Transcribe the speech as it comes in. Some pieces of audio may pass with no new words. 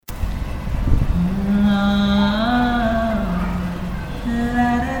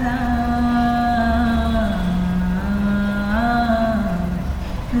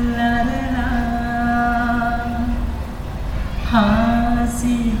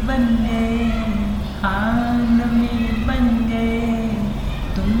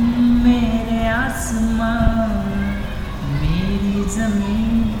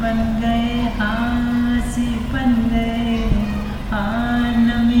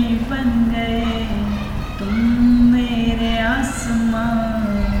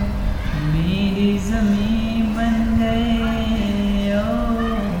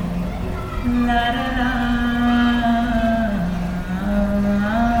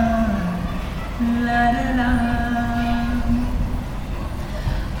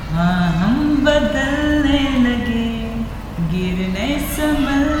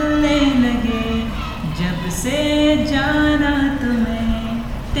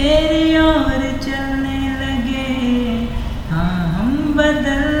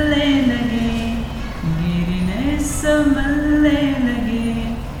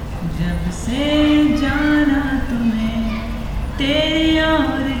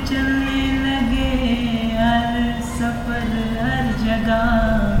और चलने लगे हर सफर हर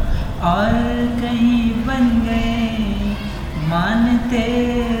जगह और कहीं बन गए मानते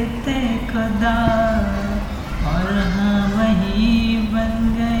थे खुदा और हाँ वहीं बन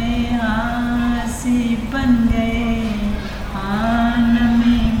गए हासी बन गए हाँ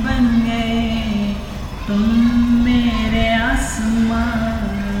नमी बन गए तुम मेरे आसमां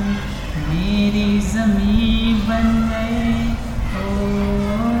मेरी ज़मीं बन गए ओ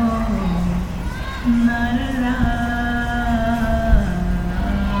नरला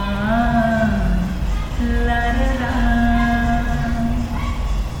लरला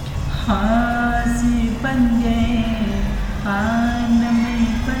हासी बन गए आनमे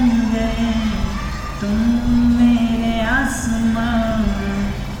बन गए तुम मेरे आसमां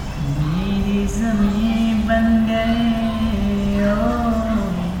मेरी ज़मीं बन गए ओ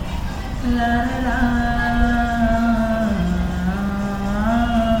ला ला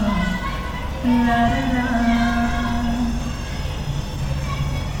ला ला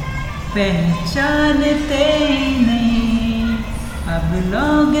पहचानते नहीं अब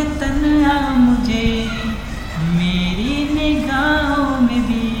लोग तन्हा मुझे मेरी निगाहों में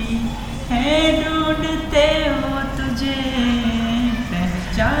भी है ढूंढते हो तुझे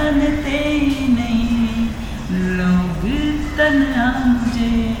पहचानते ही नहीं लोग तन्हा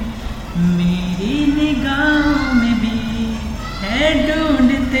मुझे मेरी निगाहों में भी है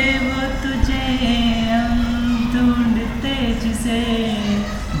ढूंढते वो तुझे हम ढूंढते जिसे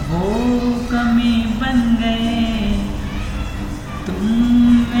वो कमी बन गए तुम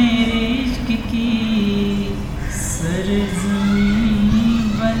मेरे इश्क की सरज़मीं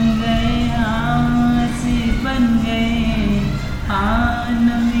बन गए हासी बन गए हाँ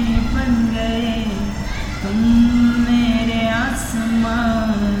नमी बन गए तुम मेरे आसमां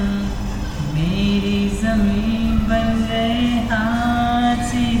मेरी ज़मीं बन गए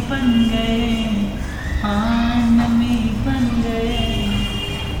हासी बन गए हाँ नमी बन गए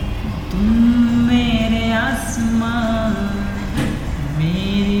तुम मेरे आसमां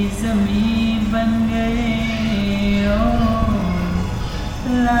मेरी ज़मीं बन गए ओ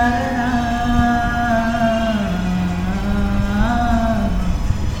ला ला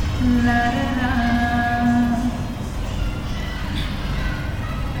ला ला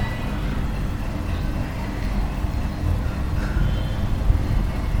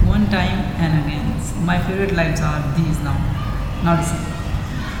one time and again. My favorite lines are these now. Now listen.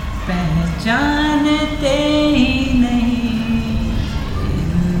 पहचानते ही नहीं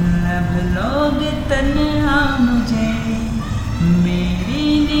अब लोग तन्हा मुझे मेरी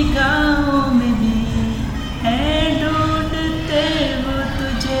निगाहों में भी है ढूंढते वो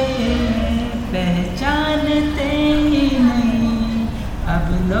तुझे पहचानते ही नहीं अब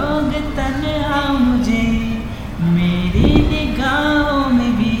लोग तन्हा मुझे मेरी निगाहों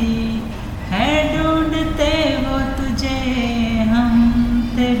में भी है ढूंढते वो तुझे हम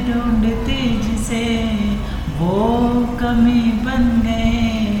थे ढूंढते जिसे वो कमी बन गए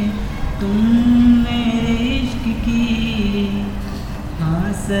तुम मेरे इश्क की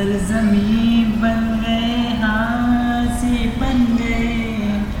हाँ सरज़मीं बन गए हासी बन गए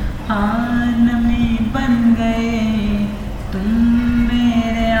हाँ नमी बन गए तुम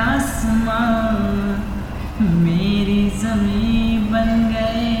मेरे आसमां मेरी ज़मीं बन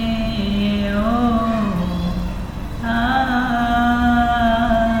गए ओ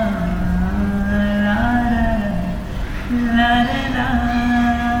ला ला ला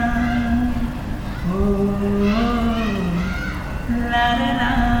ओ ला ला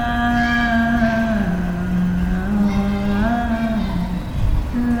ला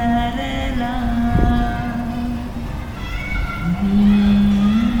ला ला ला